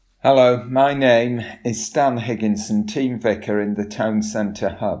Hello, my name is Stan Higginson, Team Vicar in the Town Centre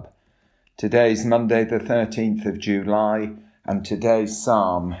Hub. Today's Monday the 13th of July and today's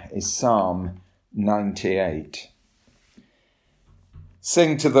Psalm is Psalm 98.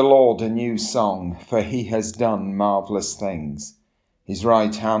 Sing to the Lord a new song, for he has done marvellous things. His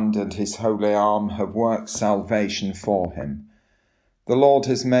right hand and his holy arm have worked salvation for him. The Lord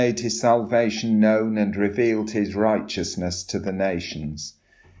has made his salvation known and revealed his righteousness to the nations.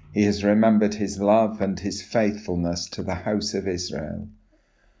 He has remembered his love and his faithfulness to the house of Israel.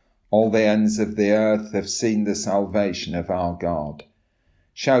 All the ends of the earth have seen the salvation of our God.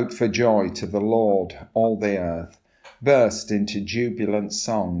 Shout for joy to the Lord, all the earth. Burst into jubilant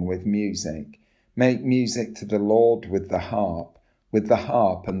song with music. Make music to the Lord with the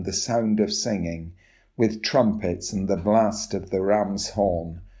harp and the sound of singing, with trumpets and the blast of the ram's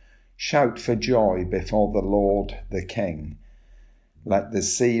horn. Shout for joy before the Lord, the King. Let the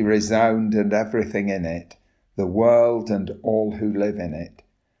sea resound and everything in it, the world and all who live in it.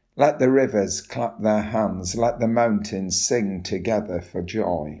 Let the rivers clap their hands, let the mountains sing together for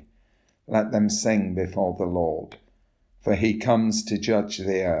joy. Let them sing before the Lord, for he comes to judge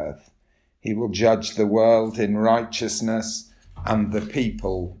the earth. He will judge the world in righteousness and the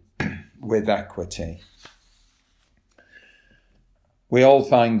people with equity. We all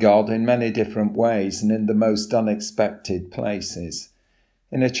find God in many different ways and in the most unexpected places.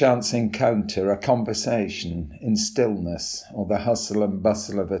 In a chance encounter, a conversation, in stillness, or the hustle and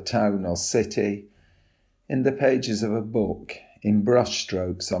bustle of a town or city, in the pages of a book, in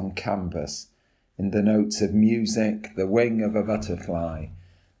brushstrokes on canvas, in the notes of music, the wing of a butterfly,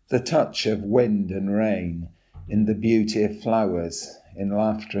 the touch of wind and rain, in the beauty of flowers, in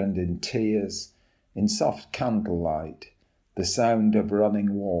laughter and in tears, in soft candlelight, the sound of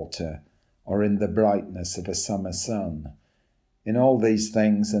running water, or in the brightness of a summer sun. In all these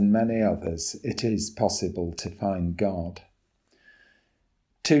things and many others, it is possible to find God.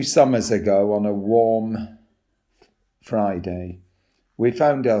 2 summers ago, on a warm Friday, we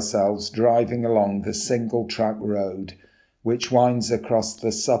found ourselves driving along the single-track road which winds across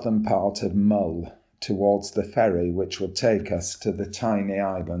the southern part of Mull towards the ferry which will take us to the tiny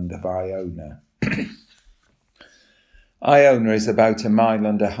island of Iona. Iona is about 1.5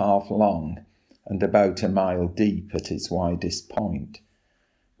 miles long and about 1 mile deep at its widest point.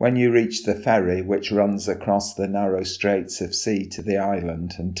 When you reach the ferry, which runs across the narrow straits of sea to the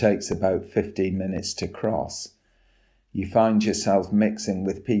island and takes about 15 minutes to cross, you find yourself mixing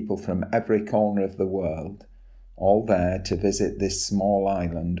with people from every corner of the world, all there to visit this small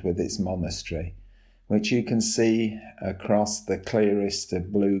island with its monastery, which you can see across the clearest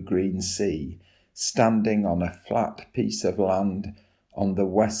of blue-green sea, standing on a flat piece of land on the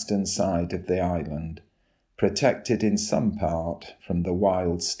western side of the island, protected in some part from the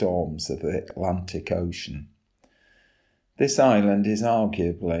wild storms of the Atlantic Ocean. This island is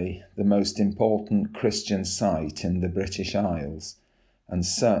arguably the most important Christian site in the British Isles, and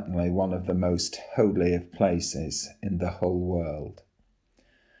certainly one of the most holy of places in the whole world.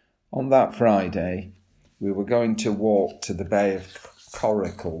 On that Friday, we were going to walk to the Bay of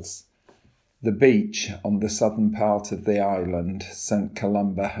Coracles, the beach on the southern part of the island St.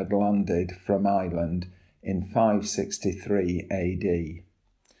 Columba had landed from Ireland in 563 AD.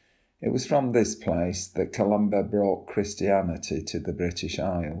 It was from this place that Columba brought Christianity to the British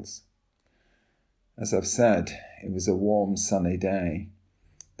Isles. As I've said, it was a warm sunny day.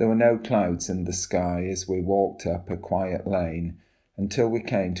 There were no clouds in the sky as we walked up a quiet lane until we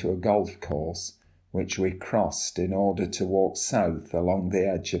came to a golf course which we crossed in order to walk south along the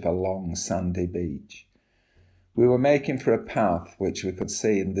edge of a long sandy beach. We were making for a path which we could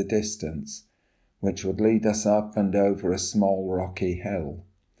see in the distance, which would lead us up and over a small rocky hill.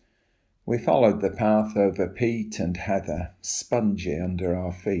 We followed the path over peat and heather, spongy under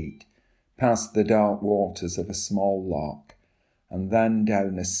our feet, past the dark waters of a small loch, and then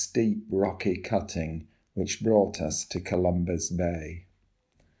down a steep rocky cutting which brought us to Columba's Bay.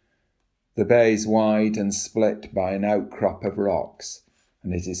 The bay is wide and split by an outcrop of rocks,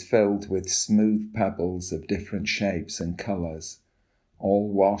 and it is filled with smooth pebbles of different shapes and colours, all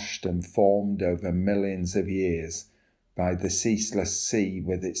washed and formed over millions of years by the ceaseless sea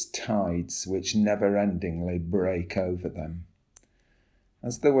with its tides which never-endingly break over them.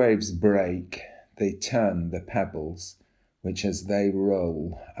 As the waves break, they turn the pebbles, which as they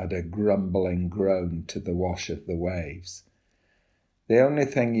roll add a grumbling groan to the wash of the waves. The only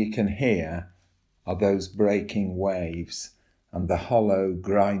thing you can hear are those breaking waves and the hollow,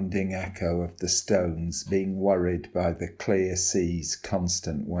 grinding echo of the stones being worried by the clear sea's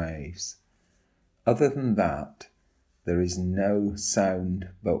constant waves. Other than that, There is no sound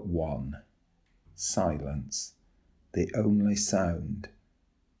but one. Silence. The only sound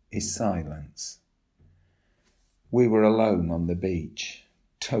is silence. We were alone on the beach,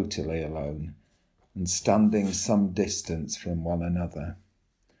 totally alone, and standing some distance from one another.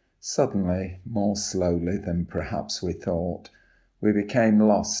 Suddenly, more slowly than perhaps we thought, we became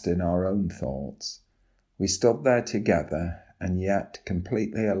lost in our own thoughts. We stood there together, and yet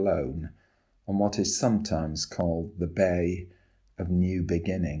completely alone, on what is sometimes called the Bay of New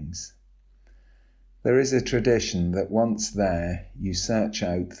Beginnings. There is a tradition that once there you search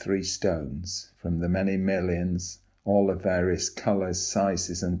out 3 stones from the many millions, all of various colours,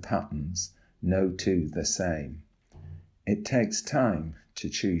 sizes and patterns, no 2 the same. It takes time to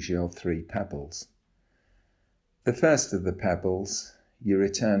choose your 3 pebbles. The first of the pebbles you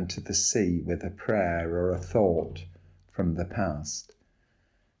return to the sea with a prayer or a thought from the past.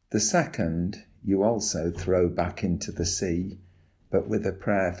 The second you also throw back into the sea, but with a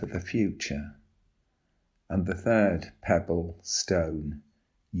prayer for the future. And the third pebble, stone,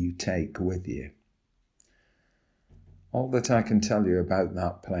 you take with you. All that I can tell you about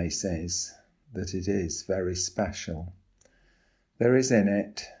that place is that it is very special. There is in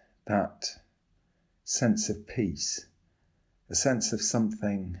it that sense of peace, a sense of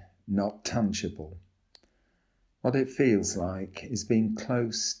something not tangible. What it feels like is being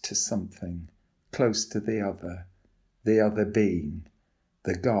close to something, close to the other being,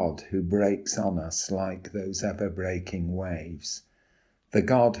 the God who breaks on us like those ever-breaking waves, the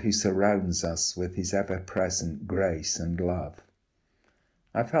God who surrounds us with his ever-present grace and love.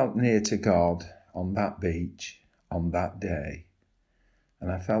 I felt near to God on that beach, on that day,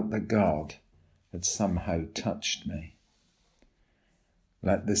 and I felt that God had somehow touched me.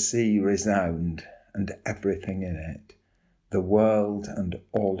 Let the sea resound and everything in it, the world and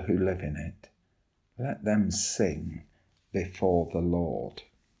all who live in it. Let them sing before the Lord.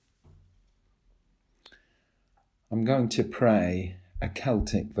 I'm going to pray a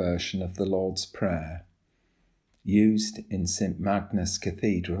Celtic version of the Lord's Prayer, used in St Magnus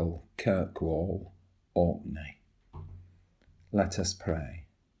Cathedral, Kirkwall, Orkney. Let us pray.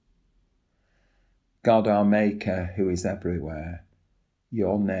 God, our Maker, who is everywhere,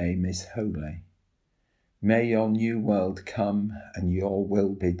 your name is holy. May your new world come and your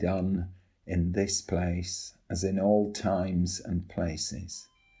will be done in this place as in all times and places.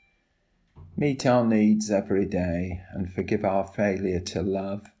 Meet our needs every day and forgive our failure to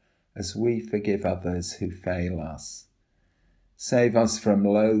love as we forgive others who fail us. Save us from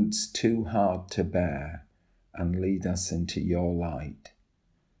loads too hard to bear and lead us into your light.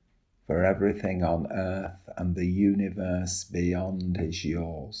 For everything on earth and the universe beyond is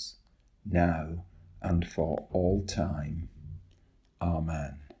yours, now and for all time.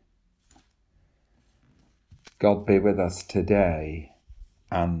 Amen. God be with us today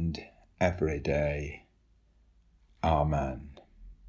and every day. Amen.